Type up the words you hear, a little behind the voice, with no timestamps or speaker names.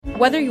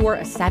Whether you're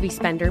a savvy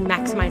spender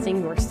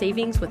maximizing your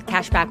savings with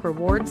cashback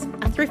rewards,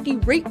 a thrifty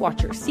rate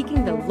watcher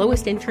seeking the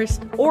lowest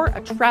interest, or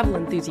a travel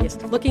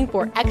enthusiast looking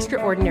for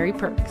extraordinary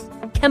perks,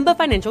 Kemba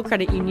Financial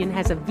Credit Union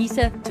has a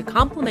visa to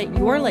complement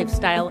your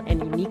lifestyle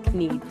and unique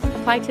needs.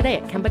 Apply today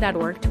at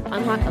Kemba.org to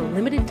unlock a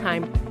limited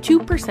time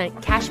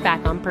 2% cash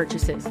back on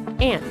purchases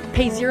and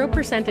pay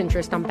 0%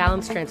 interest on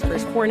balance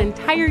transfers for an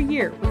entire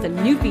year with a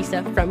new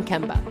visa from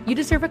Kemba. You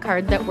deserve a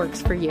card that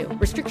works for you.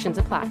 Restrictions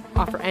apply.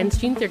 Offer ends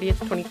June 30th,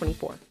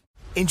 2024.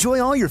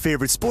 Enjoy all your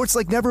favorite sports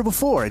like never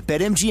before at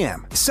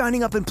BetMGM.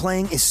 Signing up and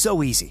playing is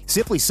so easy.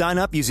 Simply sign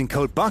up using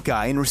code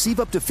Buckeye and receive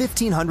up to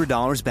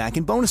 $1,500 back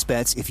in bonus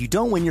bets if you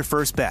don't win your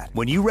first bet.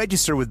 When you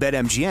register with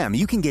BetMGM,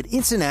 you can get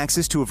instant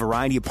access to a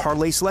variety of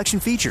parlay selection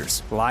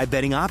features, live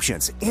betting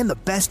options, and the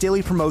best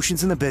daily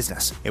promotions in the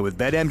business. And with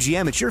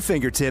BetMGM at your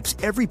fingertips,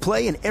 every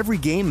play and every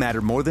game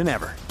matter more than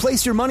ever.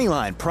 Place your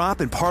moneyline, prop,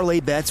 and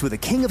parlay bets with the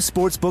king of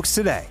sportsbooks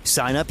today.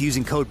 Sign up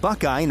using code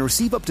Buckeye and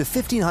receive up to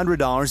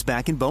 $1,500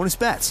 back in bonus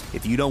bets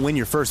if you don't win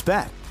your first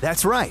bet.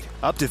 That's right,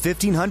 up to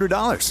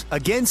 $1,500.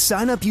 Again,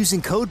 sign up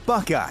using code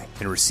Buckeye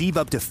and receive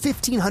up to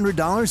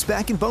 $1,500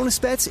 back in bonus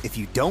bets if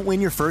you don't win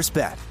your first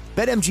bet.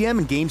 BetMGM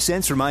and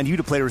GameSense remind you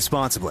to play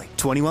responsibly.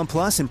 21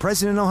 plus and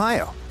present in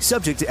Ohio.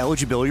 Subject to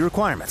eligibility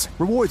requirements.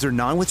 Rewards are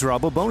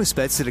non-withdrawable bonus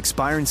bets that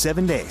expire in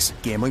 7 days.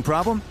 Gambling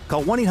problem?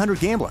 Call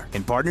 1-800-GAMBLER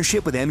in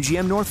partnership with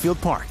MGM Northfield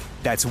Park.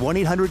 That's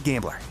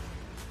 1-800-GAMBLER.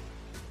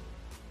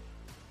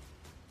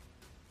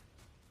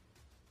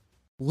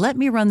 "Let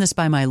me run this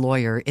by my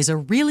lawyer" is a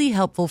really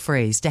helpful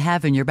phrase to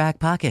have in your back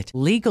pocket.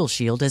 Legal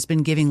Shield has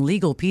been giving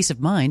legal peace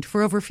of mind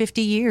for over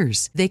 50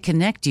 years. They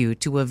connect you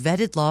to a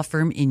vetted law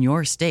firm in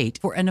your state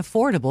for an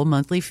affordable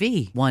monthly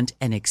fee. Want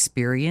an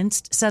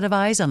experienced set of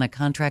eyes on a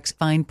contract's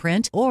fine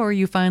print? Or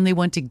you finally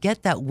want to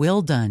get that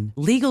will done?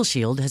 Legal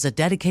Shield has a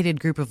dedicated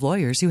group of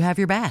lawyers who have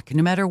your back,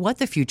 no matter what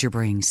the future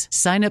brings.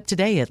 Sign up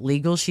today at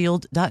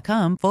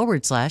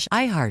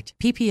LegalShield.com/iHeart.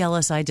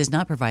 PPLSI does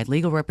not provide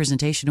legal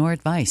representation or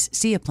advice.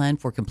 See a plan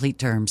for complete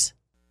terms.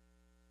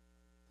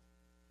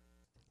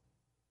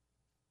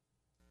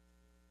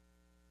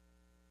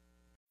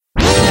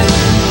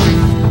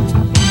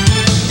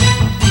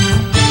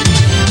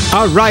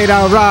 All right.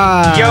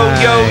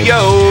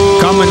 Yo.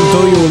 Coming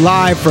to you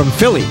live from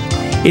Philly.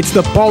 It's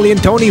the Paulie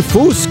and Tony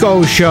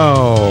Fusco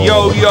Show.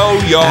 Yo.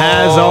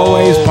 As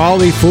always,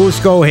 Paulie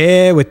Fusco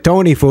here with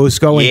Tony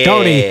Fusco. And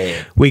Tony,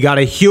 we got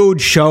a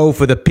huge show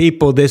for the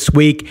people this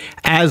week,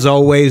 as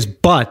always.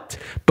 But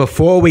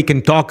before we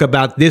can talk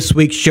about this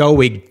week's show,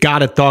 we got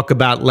to talk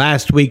about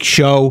last week's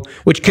show,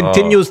 which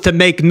continues to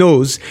make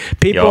news.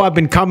 People have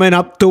been coming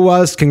up to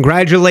us,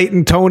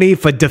 congratulating Tony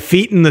for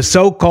defeating the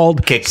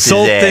so-called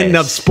Sultan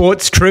of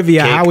Sports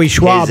Trivia, Howie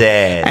Schwab.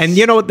 And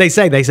you know what they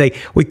say? They say,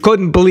 we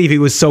couldn't believe he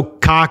was so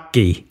cocky.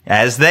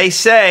 As they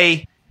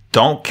say,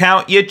 don't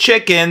count your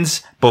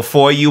chickens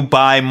before you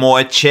buy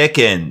more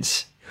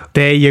chickens.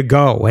 There you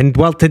go. And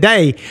well,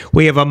 today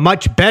we have a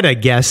much better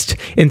guest.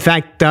 In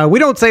fact, we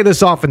don't say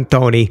this often,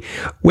 Tony.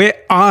 We're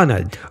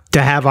honored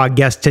to have our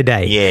guest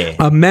today. Yeah.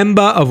 A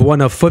member of one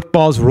of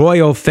football's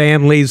royal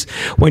families.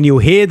 When you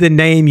hear the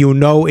name, you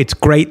know it's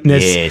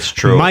greatness. Yeah, it's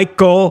true.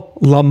 Michael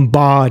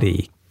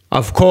Lombardi.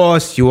 Of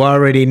course, you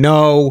already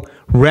know,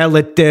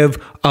 relative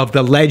of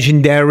the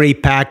legendary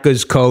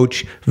Packers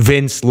coach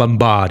Vince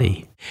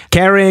Lombardi.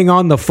 Carrying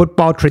on the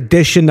football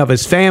tradition of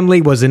his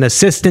family, was an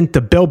assistant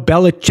to Bill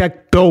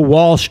Belichick, Bill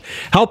Walsh,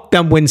 helped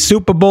them win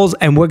Super Bowls,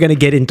 and we're going to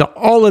get into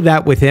all of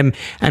that with him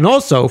and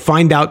also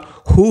find out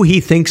who he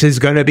thinks is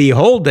going to be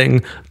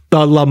holding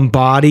the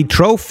Lombardi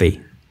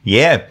Trophy.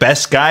 Yeah,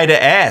 best guy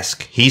to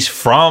ask. He's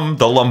from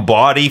the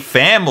Lombardi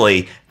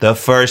family, the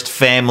first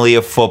family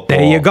of football.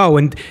 There you go.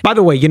 And by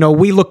the way, you know,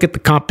 we look at the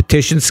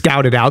competition,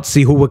 scout it out,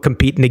 see who we're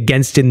competing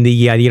against in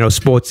the,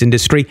 sports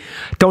industry.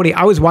 Tony,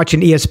 I was watching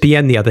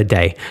ESPN the other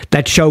day.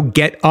 That show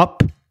Get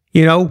Up,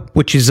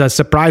 which is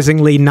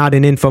surprisingly not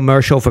an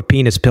infomercial for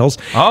penis pills.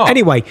 Oh.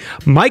 Anyway,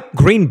 Mike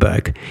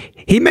Greenberg,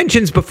 he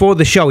mentions before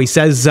the show, he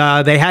says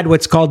they had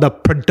what's called a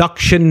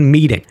production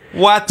meeting.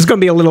 What? It's going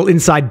to be a little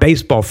inside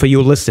baseball for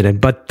you listening.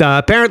 But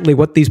apparently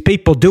what these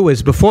people do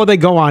is before they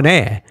go on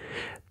air,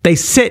 they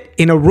sit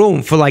in a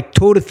room for like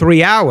 2 to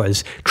 3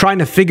 hours trying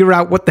to figure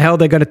out what the hell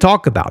they're going to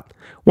talk about.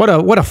 What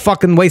a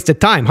fucking waste of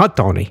time, huh,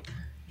 Tony?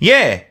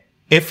 Yeah.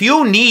 If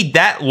you need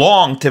that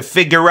long to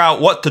figure out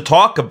what to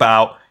talk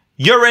about,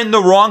 you're in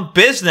the wrong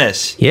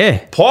business.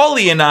 Yeah.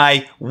 Paulie and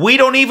I, we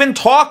don't even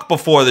talk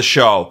before the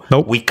show.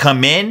 Nope. We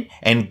come in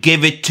and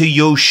give it to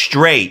you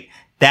straight.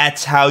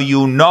 That's how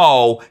you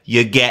know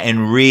you're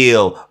getting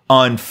real,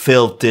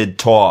 unfiltered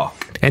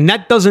talk. And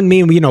that doesn't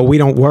mean, we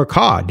don't work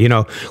hard.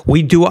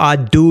 We do our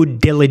due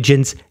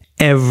diligence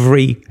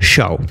every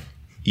show.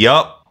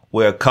 Yup.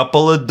 We're a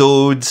couple of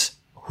dudes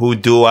who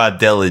do our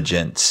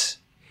diligence.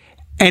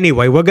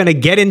 Anyway, we're going to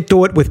get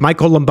into it with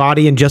Michael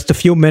Lombardi in just a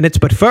few minutes.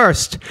 But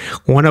first,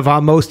 one of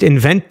our most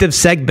inventive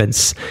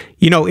segments.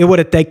 It would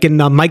have taken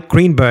Mike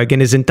Greenberg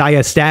and his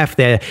entire staff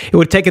there. It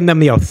would have taken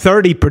them,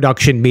 30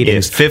 production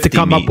meetings to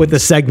come up with a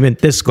segment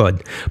this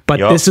good. But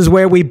This is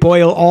where we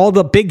boil all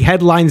the big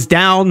headlines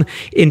down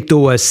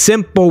into a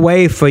simple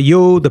way for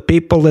you, the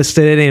people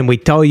listening, and we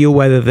tell you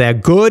whether they're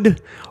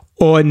good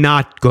or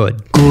not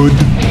good. Good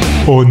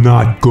or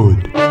not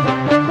good.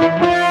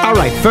 All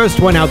right, first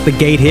one out the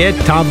gate here.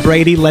 Tom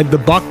Brady led the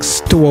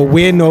Bucs to a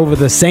win over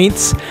the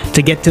Saints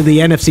to get to the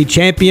NFC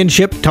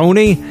Championship.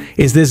 Tony,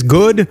 is this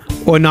good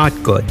or not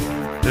good?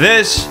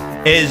 This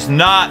is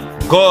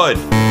not good.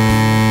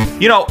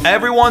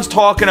 Everyone's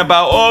talking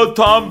about,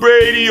 Tom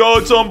Brady,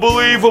 it's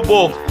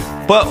unbelievable.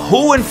 But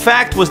who, in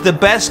fact, was the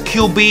best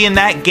QB in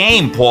that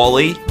game,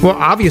 Paulie? Well,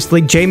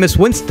 obviously, Jameis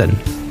Winston.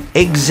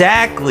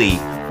 Exactly.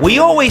 We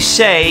always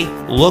say,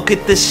 look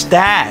at the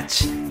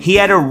stats. He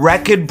had a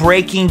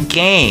record-breaking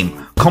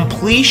game,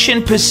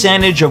 completion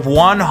percentage of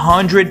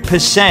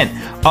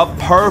 100%, a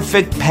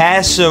perfect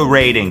passer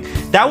rating.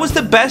 That was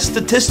the best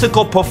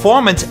statistical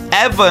performance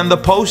ever in the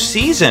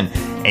postseason.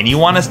 And you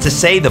want us to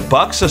say the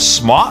Bucs are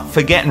smart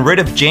for getting rid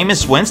of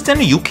Jameis Winston?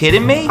 Are you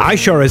kidding me? I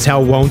sure as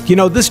hell won't.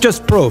 This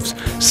just proves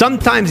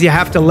sometimes you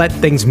have to let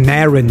things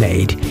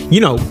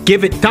marinate.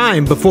 Give it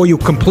time before you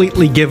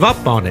completely give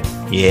up on it.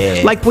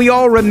 Yeah. Like we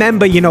all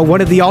remember,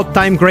 one of the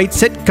all-time great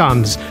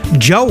sitcoms,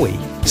 Joey,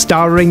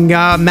 starring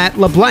Matt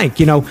LeBlanc.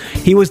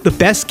 He was the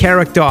best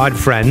character on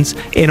Friends,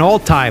 an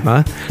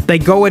all-timer. They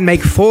go and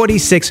make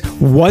 46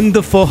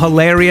 wonderful,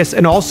 hilarious,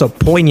 and also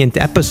poignant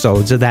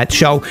episodes of that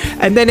show,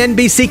 and then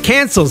NBC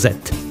cancels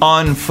it.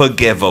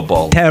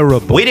 Unforgivable.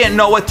 Terrible. We didn't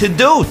know what to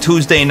do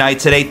Tuesday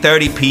nights at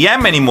 8:30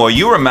 p.m. anymore,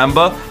 you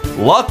remember.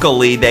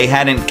 Luckily, they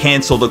hadn't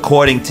canceled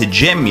According to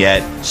Jim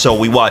yet, so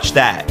we watched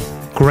that.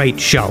 Great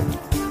show.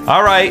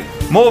 All right,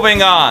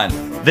 moving on.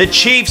 The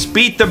Chiefs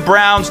beat the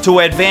Browns to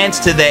advance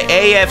to the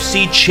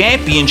AFC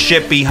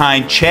Championship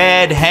behind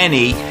Chad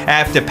Henne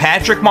after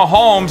Patrick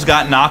Mahomes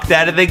got knocked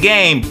out of the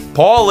game.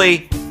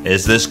 Paulie,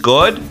 is this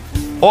good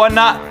or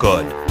not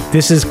good?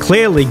 This is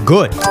clearly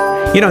good.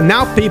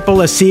 Now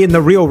people are seeing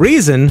the real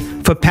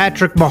reason for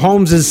Patrick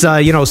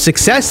Mahomes'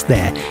 success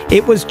there.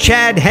 It was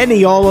Chad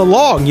Henne all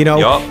along.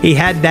 He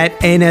had that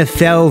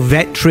NFL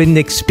veteran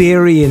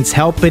experience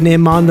helping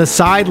him on the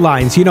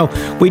sidelines.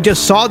 We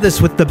just saw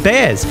this with the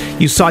Bears.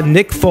 You saw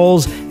Nick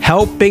Foles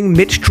helping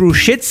Mitch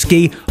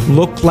Trubisky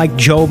look like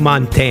Joe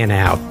Montana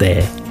out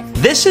there.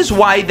 This is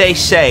why they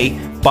say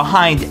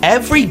behind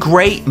every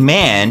great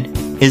man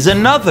is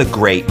another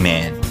great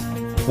man.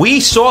 We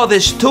saw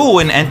this too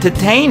in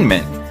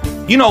entertainment.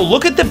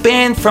 Look at the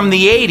band from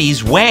the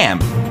 80s, Wham!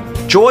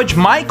 George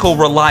Michael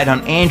relied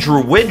on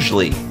Andrew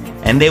Ridgeley,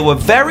 and they were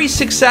very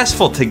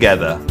successful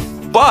together.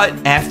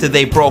 But after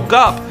they broke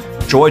up,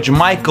 George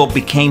Michael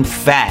became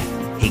fat.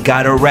 He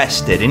got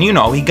arrested, and he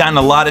got in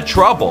a lot of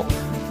trouble.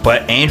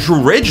 But Andrew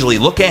Ridgeley,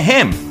 look at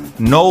him.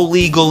 No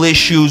legal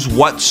issues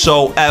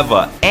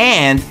whatsoever,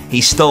 and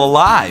he's still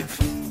alive.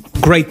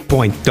 Great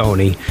point,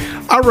 Tony.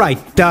 All right,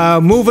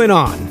 moving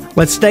on.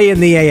 Let's stay in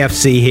the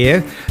AFC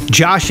here.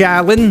 Josh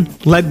Allen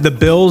led the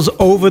Bills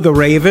over the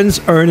Ravens,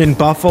 earning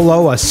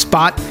Buffalo a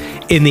spot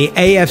in the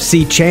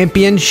AFC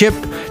Championship.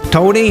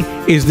 Tony,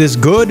 is this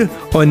good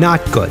or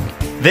not good?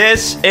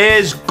 This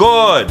is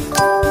good.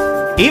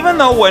 Even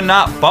though we're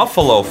not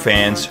Buffalo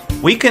fans,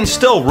 we can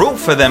still root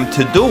for them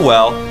to do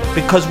well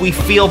because we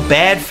feel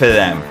bad for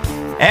them.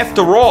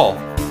 After all,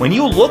 when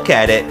you look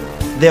at it,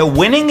 their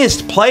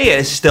winningest player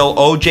is still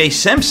O.J.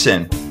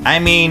 Simpson. I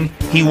mean,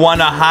 he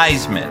won a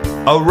Heisman,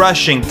 a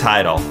rushing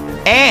title,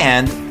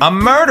 and a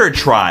murder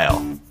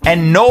trial.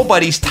 And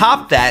nobody's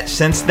topped that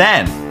since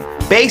then.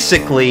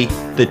 Basically,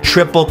 the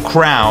triple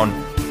crown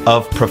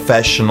of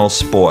professional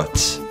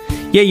sports.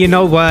 Yeah,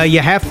 you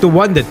have to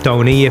wonder,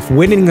 Tony, if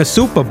winning a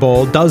Super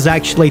Bowl does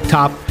actually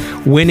top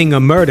winning a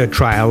murder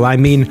trial. I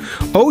mean,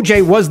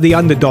 OJ was the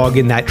underdog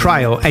in that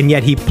trial, and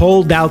yet he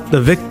pulled out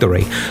the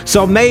victory.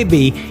 So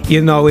maybe,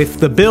 if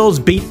the Bills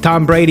beat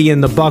Tom Brady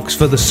and the Bucs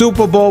for the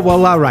Super Bowl,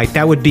 well, all right,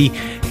 that would be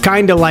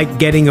kind of like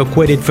getting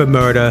acquitted for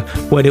murder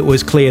when it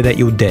was clear that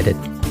you did it.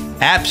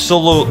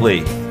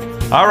 Absolutely.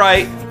 All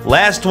right,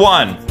 last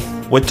one.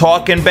 We're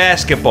talking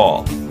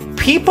basketball.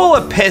 People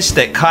are pissed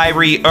at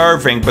Kyrie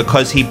Irving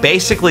because he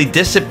basically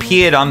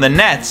disappeared on the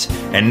Nets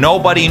and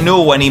nobody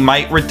knew when he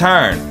might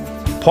return.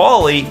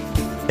 Paulie,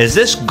 is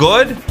this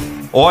good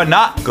or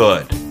not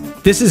good?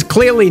 This is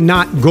clearly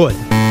not good.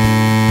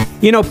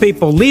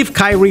 People, leave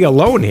Kyrie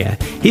alone here.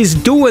 He's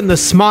doing the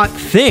smart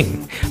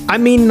thing. I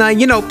mean,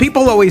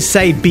 people always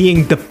say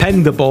being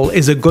dependable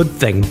is a good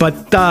thing. But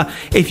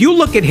if you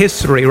look at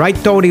history, right,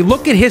 Tony?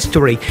 Look at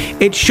history.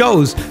 It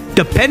shows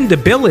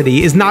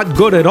dependability is not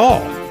good at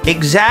all.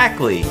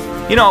 Exactly.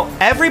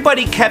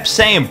 Everybody kept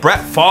saying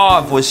Brett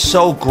Favre was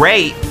so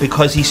great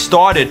because he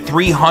started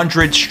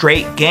 300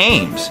 straight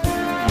games.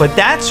 But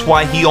that's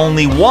why he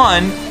only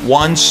won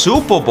one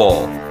Super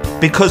Bowl.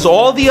 Because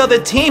all the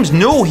other teams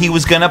knew he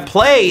was going to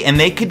play and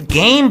they could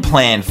game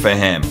plan for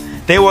him.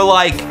 They were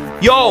like,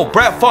 yo,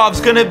 Brett Favre's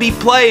going to be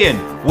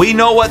playing. We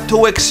know what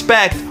to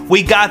expect.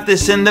 We got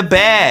this in the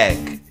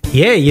bag.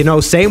 Yeah,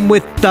 same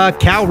with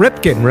Cal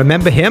Ripken.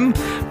 Remember him?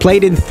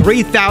 Played in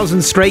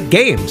 3,000 straight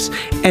games.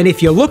 And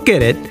if you look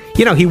at it,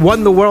 he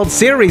won the World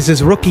Series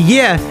his rookie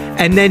year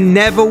and then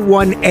never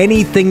won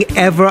anything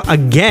ever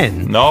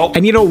again. No.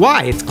 And you know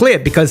why? It's clear,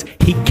 because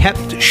he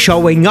kept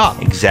showing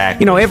up.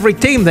 Exactly. Every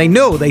team they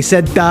knew. They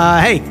said,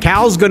 hey,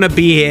 Cal's going to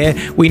be here.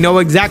 We know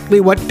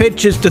exactly what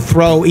pitches to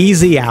throw.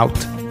 Easy out.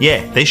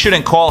 Yeah, they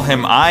shouldn't call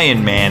him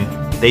Iron Man.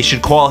 They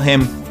should call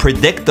him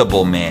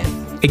Predictable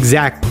Man.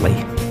 Exactly.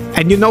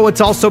 And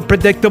what's also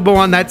predictable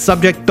on that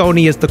subject,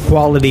 Tony, is the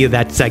quality of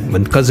that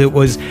segment, because it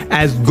was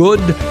as good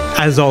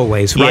as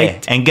always, right?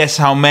 Yeah, and guess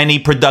how many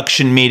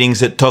production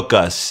meetings it took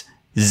us?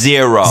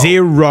 Zero.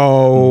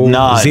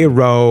 None.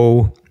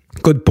 Zero.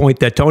 Good point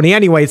there, Tony.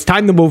 Anyway, it's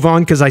time to move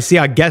on, because I see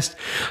our guest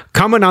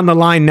coming on the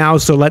line now,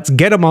 so let's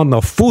get him on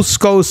the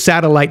Fusco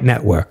Satellite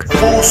Network.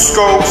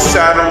 Fusco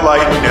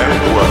Satellite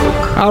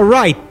Network. All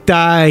right.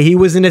 He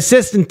was an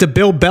assistant to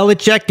Bill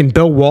Belichick and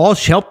Bill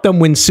Walsh, helped them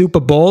win Super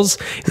Bowls.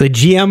 He's a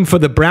GM for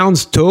the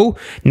Browns, too.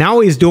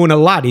 Now he's doing a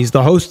lot. He's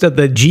the host of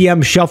the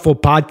GM Shuffle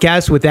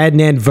podcast with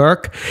Adnan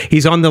Virk.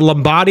 He's on the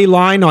Lombardi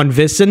line on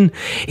VSiN.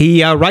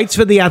 He writes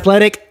for The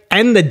Athletic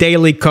and the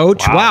Daily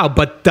Coach. Wow.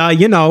 But,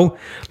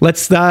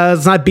 let's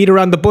not beat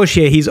around the bush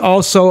here. He's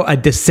also a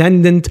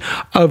descendant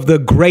of the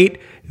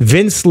great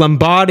Vince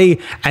Lombardi,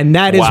 and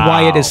that is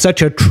why it is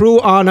such a true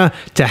honor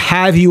to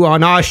have you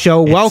on our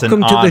show.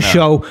 Welcome to the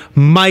show,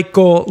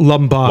 Michael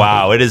Lombardi.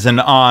 Wow, it is an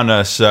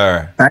honor,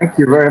 sir. Thank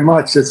you very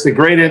much. It's a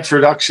great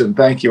introduction.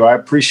 Thank you. I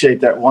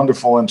appreciate that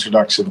wonderful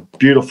introduction.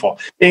 Beautiful.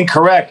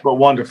 Incorrect, but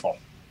wonderful.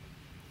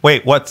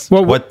 Wait, what's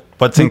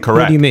incorrect?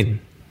 What do you mean?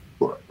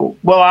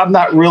 Well, I'm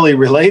not really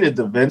related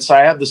to Vince. I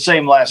have the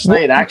same last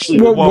name. Actually,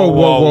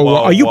 whoa.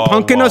 Are you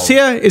punking us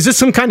here? Is this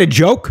some kind of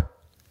joke?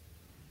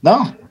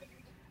 No.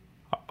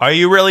 Are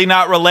you really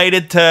not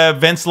related to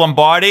Vince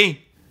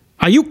Lombardi?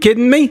 Are you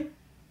kidding me?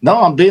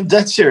 No, I'm being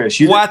dead serious.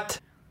 What?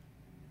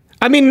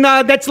 I mean,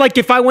 that's like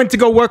if I went to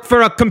go work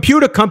for a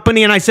computer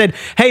company and I said,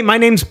 hey, my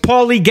name's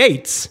Paulie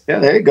Gates. Yeah,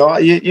 there you go.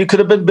 You could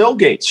have been Bill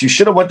Gates. You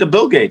should have went to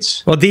Bill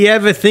Gates. Well, do you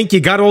ever think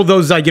you got all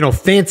those,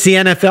 fancy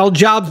NFL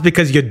jobs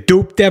because you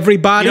duped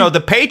everybody?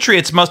 The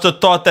Patriots must have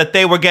thought that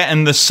they were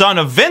getting the son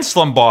of Vince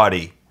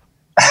Lombardi.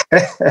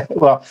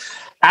 Well,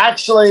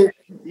 actually,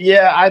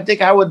 yeah, I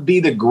think I would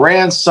be the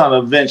grandson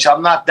of Vince.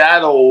 I'm not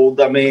that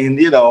old. I mean,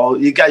 you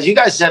guys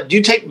do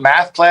you take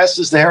math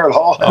classes there at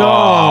all?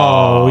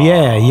 Oh,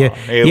 yeah.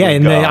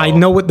 And I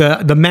know what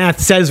the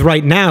math says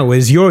right now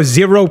is you're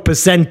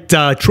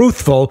 0%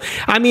 truthful.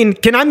 I mean,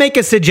 can I make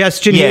a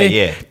suggestion here?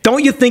 Yeah.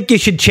 Don't you think you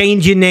should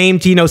change your name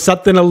to,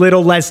 something a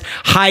little less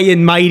high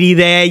and mighty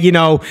there?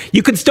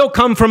 You can still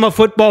come from a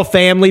football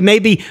family.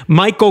 Maybe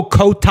Michael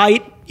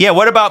Kotite. Yeah,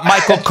 what about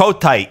Michael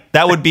Kotite?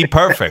 That would be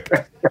perfect.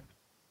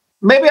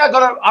 Maybe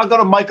I'll go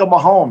to Michael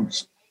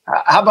Mahomes.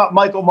 How about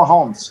Michael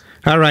Mahomes?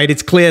 All right,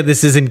 it's clear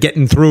this isn't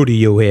getting through to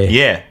you here.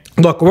 Yeah.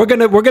 Look, we're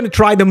gonna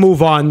try to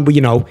move on.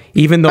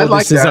 Even though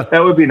this is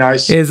that would be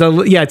nice. It's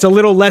a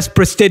little less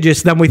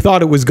prestigious than we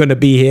thought it was going to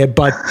be here.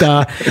 But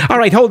all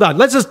right, hold on.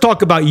 Let's just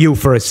talk about you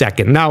for a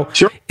second. Now,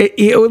 sure.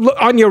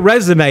 On your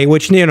resume,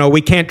 which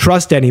we can't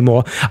trust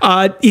anymore,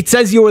 it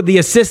says you were the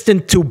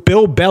assistant to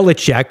Bill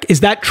Belichick.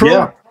 Is that true?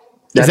 Yeah.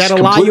 Is that a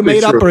lie you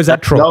made up, or is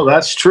that true? No,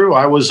 that's true.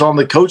 I was on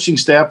the coaching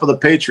staff of the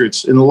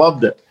Patriots and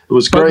loved it. It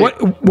was great.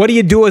 But what do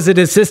you do as an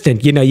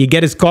assistant? You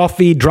get his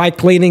coffee, dry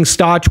cleaning,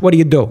 starch. What do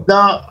you do?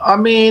 No, I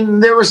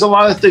mean, there was a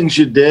lot of things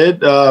you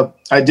did.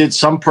 I did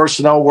some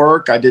personnel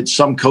work. I did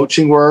some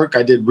coaching work.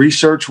 I did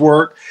research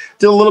work.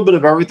 Did a little bit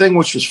of everything,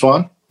 which was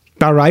fun.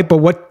 All right, but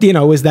what,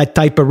 is that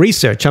type of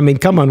research? I mean,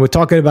 come on, we're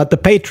talking about the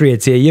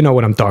Patriots here. You know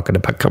what I'm talking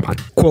about. Come on.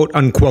 Quote,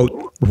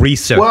 unquote,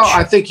 research. Well,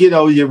 I think,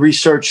 you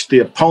research the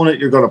opponent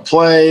you're going to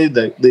play,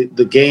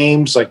 the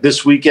games, like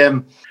this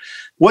weekend.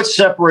 What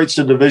separates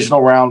the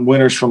divisional round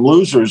winners from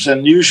losers?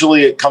 And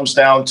usually it comes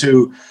down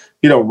to,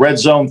 red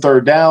zone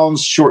third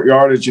downs, short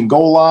yardage and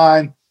goal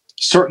line,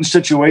 certain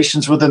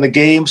situations within the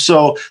game.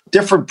 So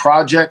different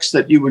projects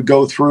that you would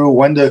go through,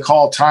 when to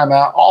call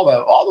timeout,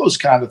 all those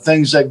kind of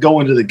things that go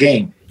into the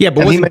game. Yeah,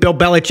 but wasn't Bill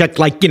Belichick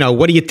like,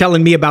 what are you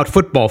telling me about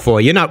football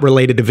for? You're not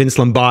related to Vince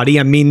Lombardi.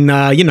 I mean,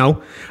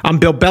 I'm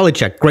Bill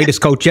Belichick,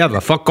 greatest coach ever.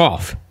 Fuck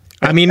off.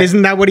 I mean,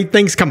 isn't that what he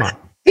thinks? Come on.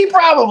 He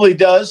probably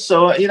does.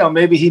 So,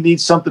 maybe he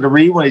needs something to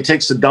read when he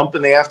takes a dump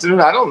in the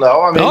afternoon. I don't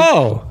know. I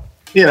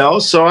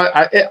mean, so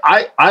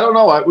I don't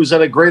know. It was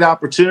a great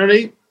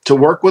opportunity to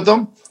work with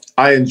him.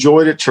 I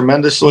enjoyed it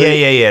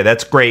tremendously. Yeah.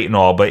 That's great and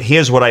all. But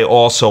here's what I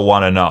also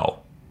want to know.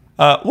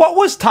 What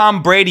was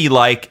Tom Brady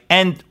like,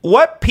 and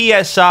what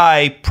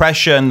PSI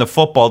pressure in the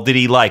football did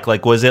he like?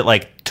 Like, was it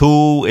like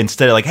 2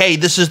 instead of like, hey,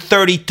 this is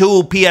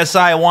 32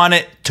 PSI, I want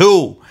it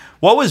 2?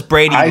 What was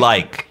Brady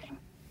like?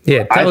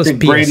 Yeah, I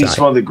think Brady's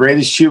one of the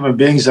greatest human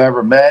beings I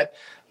ever met.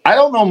 I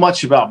don't know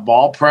much about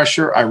ball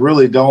pressure. I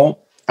really don't.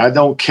 I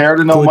don't care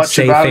to know much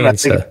about it. I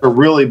think it's a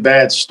really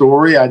bad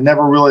story. I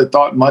never really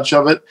thought much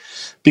of it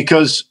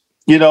because,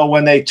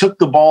 when they took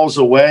the balls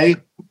away,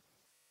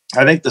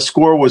 I think the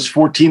score was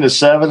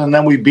 14-7, and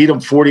then we beat them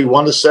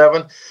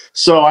 41-7.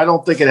 So I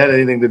don't think it had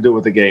anything to do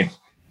with the game.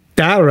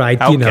 All right,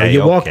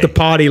 you walk the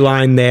party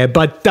line there.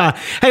 But,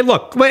 hey,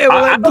 look.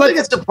 I don't think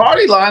it's the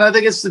party line. I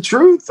think it's the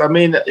truth. I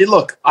mean,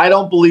 look, I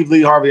don't believe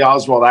Lee Harvey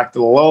Oswald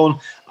acted alone.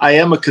 I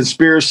am a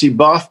conspiracy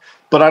buff,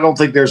 but I don't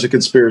think there's a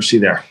conspiracy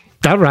there.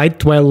 All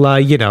right. Well,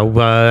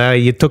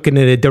 you took in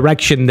a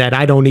direction that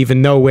I don't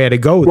even know where to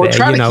go. We're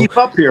trying to keep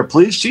up here,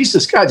 please.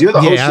 Jesus, God, you're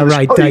the host of the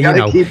show. You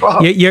got to keep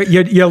up.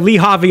 You're Lee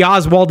Harvey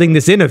Oswalding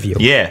this interview.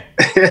 Yeah.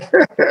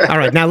 All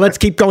right. Now let's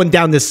keep going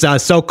down this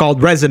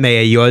so-called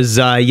resume of yours.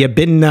 You've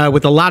been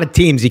with a lot of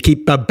teams. You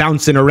keep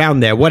bouncing around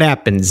there. What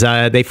happens?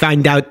 They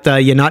find out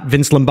you're not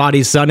Vince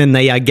Lombardi's son, and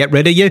they get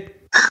rid of you.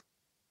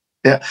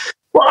 Yeah.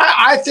 Well,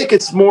 I think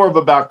it's more of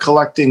about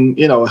collecting,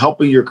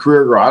 helping your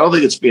career grow. I don't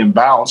think it's being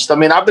balanced. I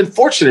mean, I've been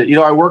fortunate.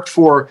 I worked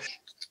for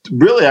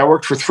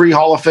 3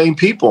 Hall of Fame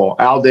people.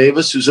 Al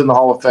Davis, who's in the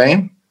Hall of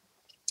Fame.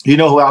 You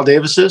know who Al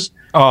Davis is?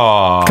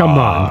 Oh, come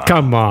on.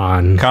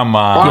 Well,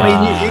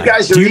 I mean, you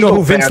guys are Do you know Eagle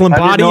who Vince fans.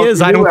 Lombardi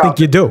is? I don't think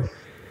you do.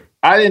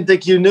 I didn't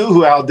think you knew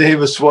who Al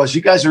Davis was.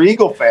 You guys are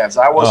Eagle fans.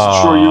 I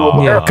wasn't sure you were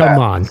aware of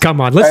that. Come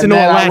on. Listen to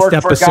our last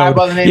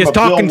episode. You're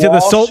talking to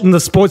the Sultan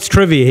of sports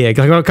trivia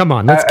here. Come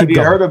on, let's keep going.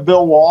 Have you heard of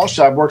Bill Walsh?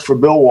 I've worked for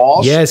Bill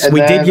Walsh. Yes, we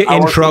did your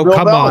intro.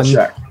 Come on.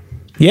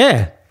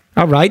 Yeah.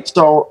 All right.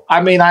 So,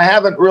 I mean, I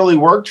haven't really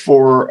worked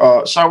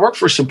for, so I worked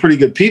for some pretty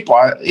good people.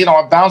 I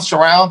bounced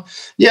around.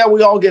 Yeah,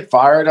 we all get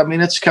fired. I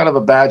mean, it's kind of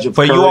a badge of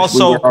courage.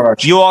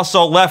 But you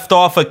also left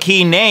off a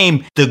key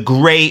name, the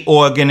great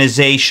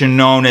organization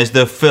known as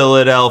the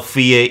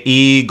Philadelphia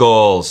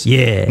Eagles.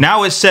 Yeah.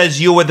 Now it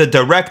says you were the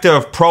director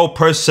of pro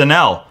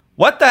personnel.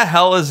 What the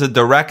hell is a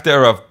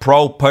director of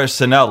pro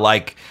personnel?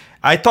 Like,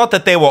 I thought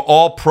that they were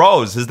all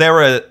pros. Is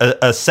there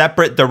a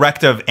separate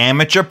director of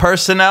amateur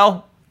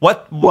personnel?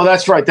 What? Well,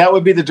 that's right. That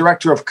would be the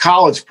director of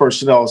college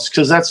personnel,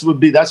 because that's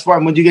why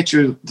when you get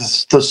your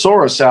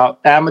thesaurus out,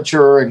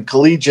 amateur and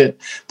collegiate,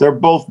 they're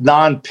both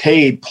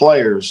non-paid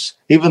players.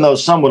 Even though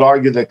some would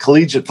argue that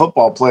collegiate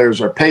football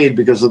players are paid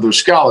because of their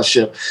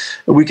scholarship,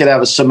 we could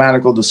have a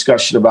semantical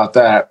discussion about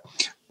that.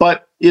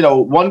 But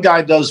one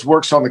guy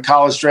works on the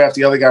college draft,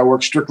 the other guy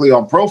works strictly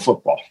on pro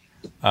football.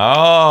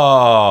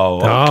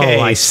 Oh, okay.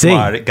 I see.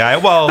 Smart guy.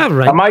 Well,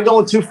 right. Am I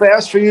going too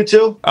fast for you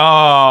two?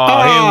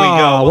 Oh, here we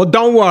go. Well,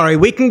 don't worry.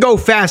 We can go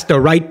faster,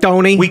 right,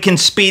 Tony? We can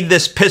speed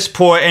this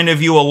piss-poor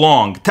interview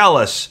along. Tell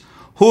us,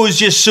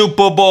 who's your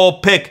Super Bowl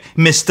pick,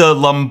 Mr.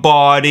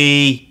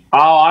 Lombardi?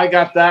 Oh, I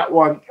got that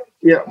one.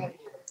 Yeah.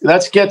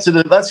 Let's get to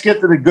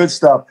the good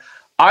stuff.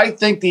 I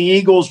think the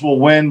Eagles will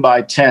win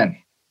by 10.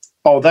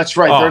 Oh, that's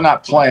right. They're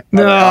not playing.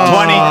 No.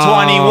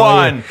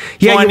 2021.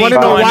 Yeah, you want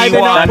to know why they're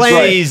not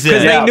playing?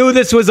 Because they knew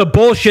this was a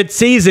bullshit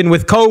season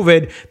with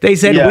COVID. They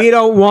said, we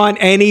don't want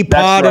any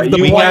part of the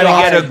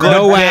playoffs.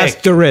 No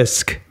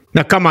asterisk.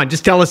 Now, come on.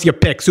 Just tell us your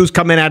picks. Who's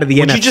coming out of the NFC?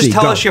 Would you just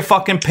tell us your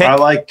fucking pick? I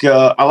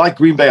like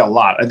Green Bay a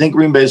lot. I think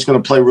Green Bay is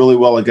going to play really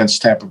well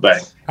against Tampa Bay.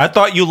 I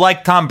thought you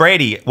liked Tom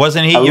Brady.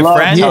 Wasn't he your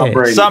friend? Tom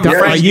Brady. Some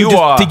friend you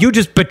are. Did you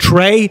just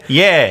betray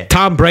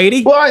Tom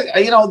Brady? Well,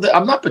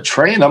 I'm not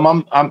betraying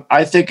him.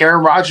 I think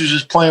Aaron Rodgers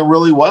is playing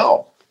really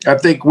well. I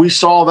think we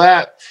saw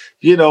that,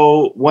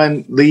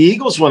 when the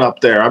Eagles went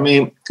up there. I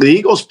mean, the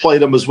Eagles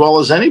played them as well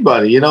as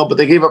anybody, but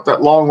they gave up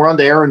that long run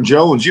to Aaron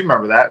Jones. You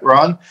remember that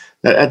run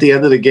at the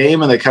end of the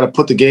game, and they kind of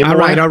put the game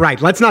away. All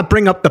right. Let's not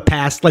bring up the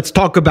past. Let's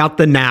talk about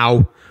the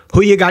now.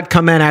 Who you got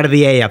coming out of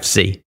the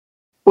AFC?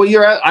 Well,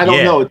 I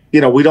don't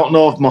know. We don't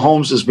know if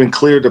Mahomes has been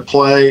cleared to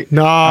play.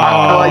 No.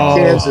 I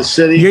like Kansas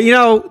City.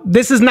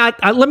 This is not.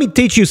 Let me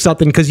teach you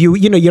something, because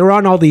you're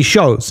on all these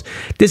shows.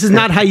 This is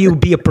not how you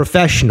be a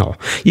professional.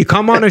 You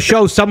come on a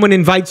show, someone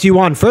invites you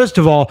on. First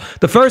of all,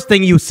 the first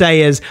thing you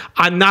say is,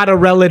 "I'm not a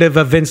relative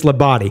of Vince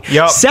Lombardi."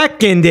 Yep.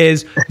 Second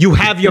is, you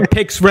have your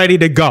picks ready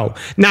to go.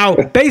 Now,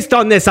 based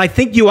on this, I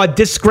think you are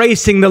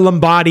disgracing the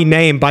Lombardi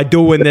name by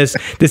doing this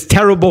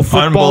terrible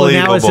football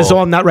analysis. Oh,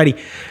 I'm not ready.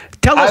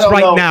 Tell us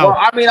right now. Well,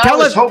 I mean, I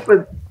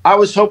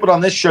was hoping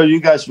on this show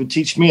you guys would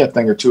teach me a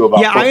thing or two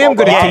about football. I am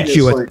going to teach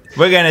you it.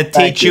 We're going to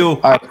teach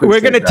you.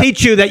 We're going to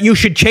teach you that you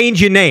should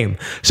change your name.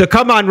 So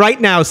come on right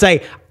now.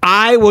 Say,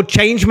 I will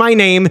change my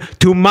name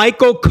to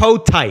Michael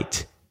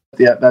Kotite.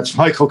 Yeah, that's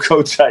Michael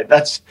Kotite.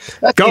 That's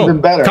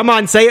even better. Come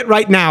on, say it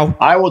right now.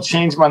 I will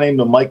change my name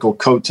to Michael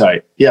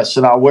Kotite. Yes,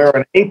 and I'll wear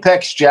an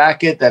Apex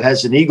jacket that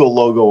has an Eagle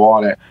logo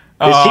on it.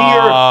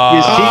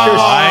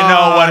 I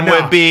know when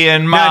we're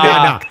being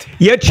mocked. No.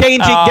 You're changing.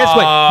 Guess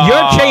what?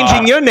 You're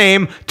changing your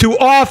name to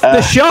Off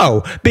the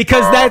Show,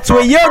 because that's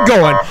where you're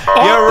going. Off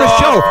the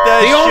show.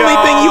 The only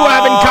thing you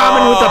have in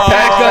common with the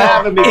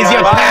Packer is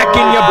you're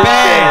packing your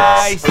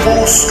bags.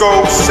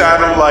 Fusco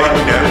Satellite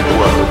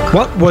Network.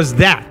 What was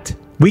that?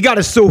 We got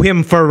to sue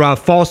him for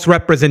false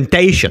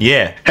representation.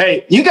 Yeah.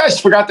 Hey, you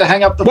guys forgot to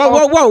hang up the phone.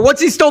 Whoa. What's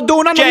he still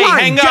doing on the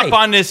line? Hang up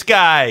on this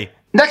guy.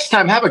 Next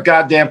time, have a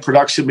goddamn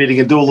production meeting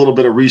and do a little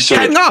bit of research.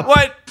 Hang up.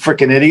 What?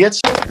 Freaking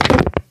idiots.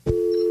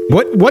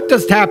 What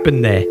just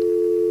happened there?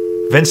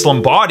 Vince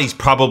Lombardi's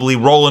probably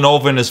rolling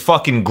over in his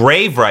fucking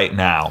grave right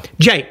now.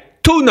 Jay,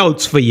 2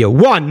 notes for you.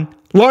 1,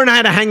 Learn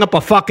how to hang up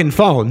a fucking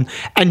phone.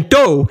 And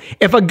 2,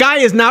 if a guy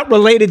is not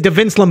related to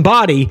Vince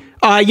Lombardi,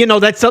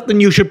 that's something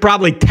you should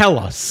probably tell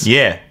us.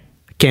 Yeah.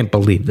 Can't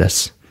believe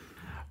this.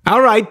 All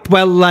right,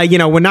 well,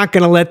 we're not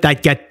going to let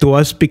that get to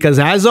us because,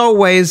 as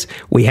always,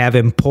 we have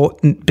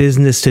important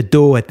business to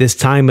do at this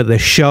time of the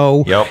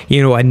show. Yep.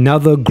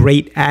 Another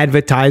great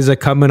advertiser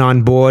coming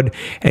on board.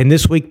 And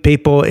this week,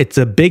 people, it's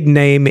a big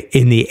name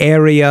in the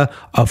area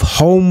of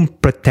home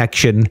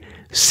protection,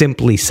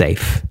 Simply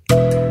Safe.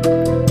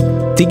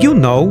 Did you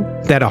know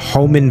that a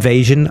home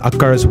invasion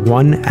occurs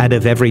 1 out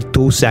of every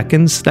 2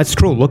 seconds? That's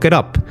true. Look it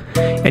up.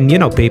 And,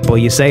 people,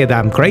 you say that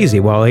I'm crazy.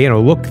 Well,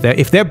 look,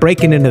 if they're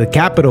breaking into the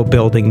Capitol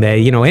building there,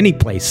 any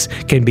place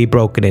can be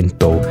broken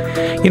into.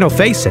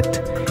 Face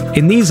it.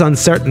 In these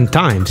uncertain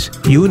times,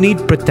 you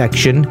need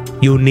protection.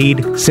 You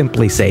need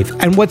Simply Safe.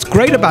 And what's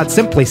great about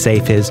Simply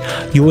Safe is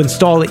you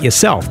install it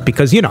yourself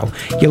because, you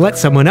let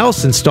someone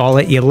else install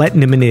it. You're letting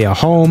them into your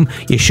home.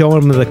 You show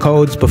them the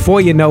codes. Before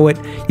you know it,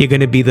 you're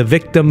going to be the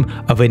victim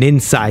of an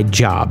inside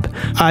job.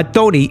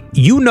 Tony,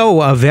 you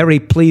know a very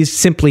pleased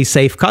Simply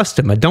Safe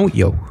customer, don't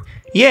you?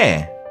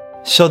 Yeah.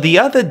 So the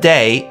other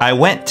day, I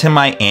went to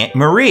my Aunt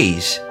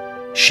Marie's.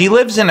 She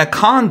lives in a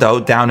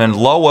condo down in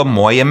Lower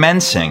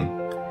Moyamensing.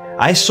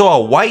 I saw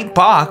a white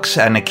box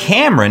and a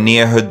camera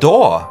near her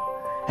door.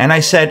 And I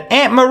said,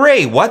 Aunt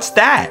Marie, what's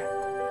that?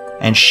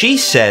 And she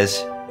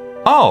says,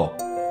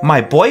 oh,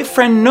 my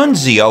boyfriend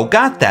Nunzio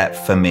got that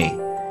for me.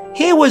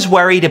 He was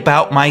worried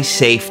about my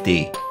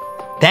safety.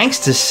 Thanks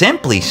to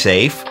Simply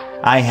Safe,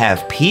 I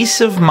have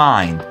peace of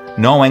mind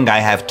knowing I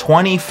have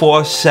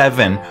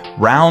 24/7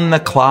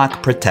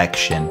 round-the-clock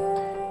protection.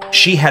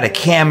 She had a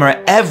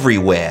camera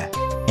everywhere,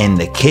 in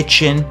the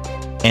kitchen,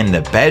 in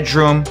the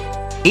bedroom,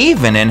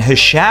 even in her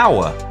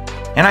shower.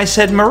 And I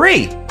said,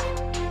 Marie,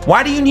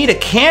 why do you need a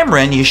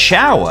camera in your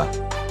shower?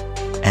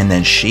 And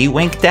then she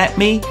winked at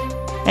me,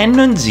 and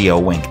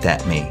Nunzio winked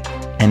at me.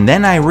 And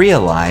then I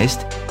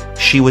realized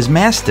she was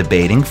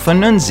masturbating for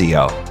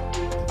Nunzio.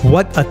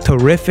 What a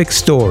terrific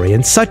story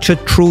and such a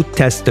true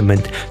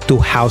testament to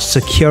how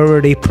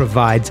security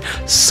provides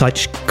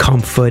such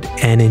comfort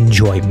and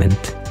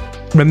enjoyment.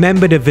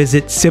 Remember to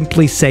visit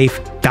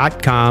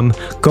simplysafe.com.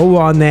 Go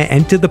on there,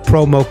 enter the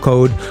promo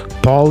code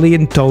Paulie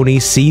and Tony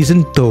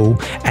Season 2,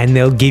 and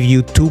they'll give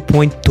you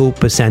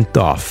 2.2%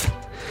 off.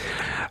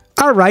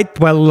 All right,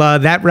 well,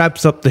 that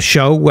wraps up the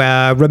show.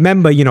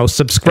 Remember,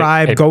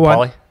 subscribe, hey, go Paulie?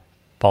 on.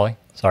 Paulie?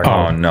 Sorry.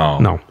 Oh, no.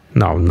 No.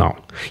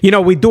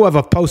 We do have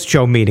a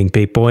post-show meeting,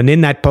 people, and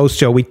in that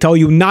post-show, we tell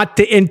you not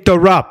to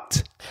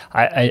interrupt.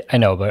 I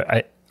know,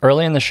 but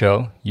early in the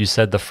show, you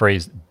said the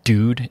phrase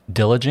dude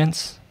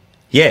diligence.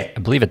 Yeah. I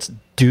believe it's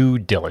due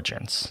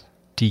diligence.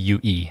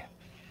 D-U-E.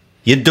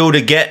 You're due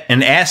to get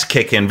an ass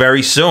kicking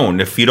very soon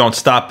if you don't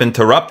stop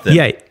interrupting.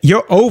 Yeah,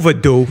 you're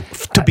overdue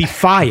to be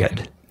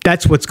fired.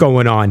 That's what's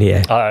going on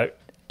here.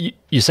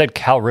 You said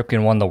Cal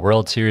Ripken won the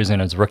World Series in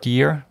his rookie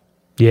year?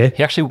 Yeah.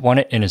 He actually won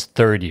it in his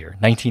third year,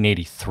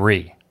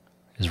 1983.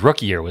 His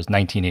rookie year was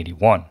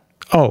 1981.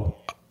 Oh,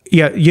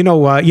 yeah.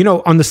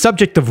 On the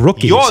subject of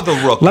rookies, you're the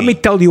rookie. Let me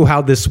tell you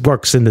how this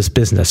works in this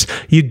business.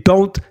 You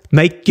don't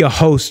make your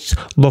hosts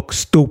look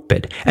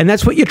stupid. And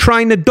that's what you're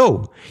trying to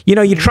do.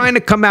 You're trying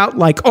to come out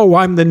like, oh,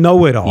 I'm the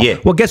know-it-all. Yeah.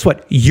 Well, guess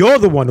what? You're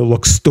the one who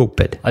looks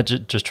stupid. I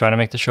just trying to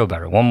make the show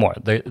better. One more.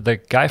 The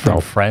guy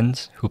from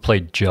Friends who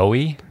played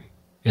Joey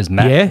is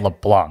Matt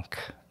LeBlanc,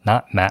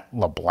 not Matt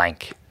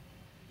LeBlanc.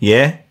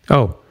 Yeah?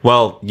 Oh.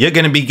 Well, you're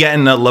going to be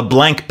getting a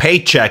LeBlanc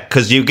paycheck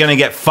because you're going to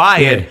get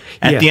fired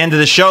at the end of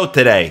the show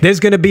today.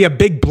 There's going to be a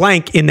big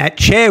blank in that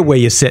chair where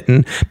you're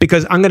sitting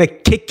because I'm going to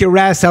kick your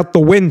ass out the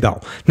window.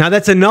 Now,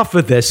 that's enough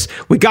of this.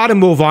 We got to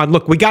move on.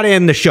 Look, we got to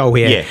end the show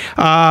here.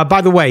 Yeah.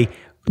 By the way,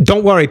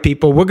 don't worry,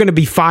 people. We're going to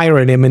be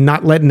firing him and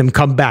not letting him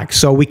come back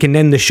so we can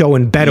end the show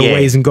in better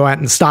ways and go out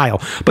in style.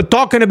 But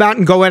talking about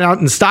and going out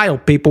in style,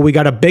 people, we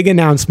got a big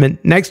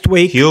announcement next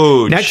week.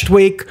 Huge. Next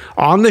week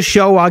on the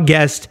show, our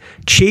guest,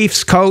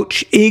 Chiefs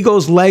coach,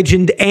 Eagles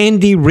legend,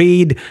 Andy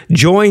Reid,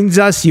 joins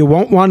us. You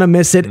won't want to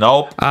miss it.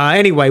 Nope.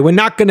 Anyway, we're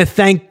not going to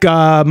thank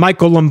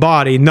Michael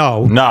Lombardi.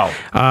 No.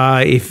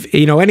 If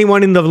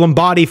anyone in the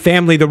Lombardi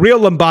family, the real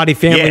Lombardi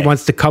family,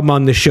 wants to come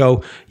on the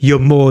show, you're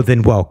more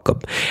than welcome.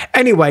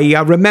 Anyway,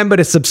 remember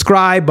to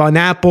subscribe on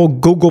Apple,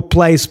 Google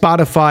Play,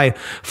 Spotify.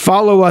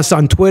 Follow us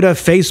on Twitter,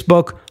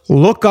 Facebook.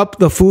 Look up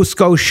The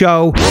Fusco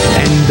Show.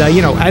 And,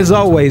 as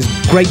always,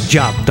 great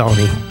job,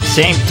 Tony.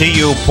 Same to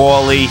you,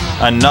 Paulie.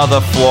 Another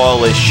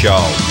flawless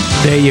show.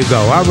 There you go.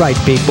 All right,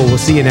 people. We'll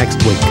see you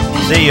next week.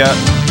 See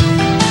ya.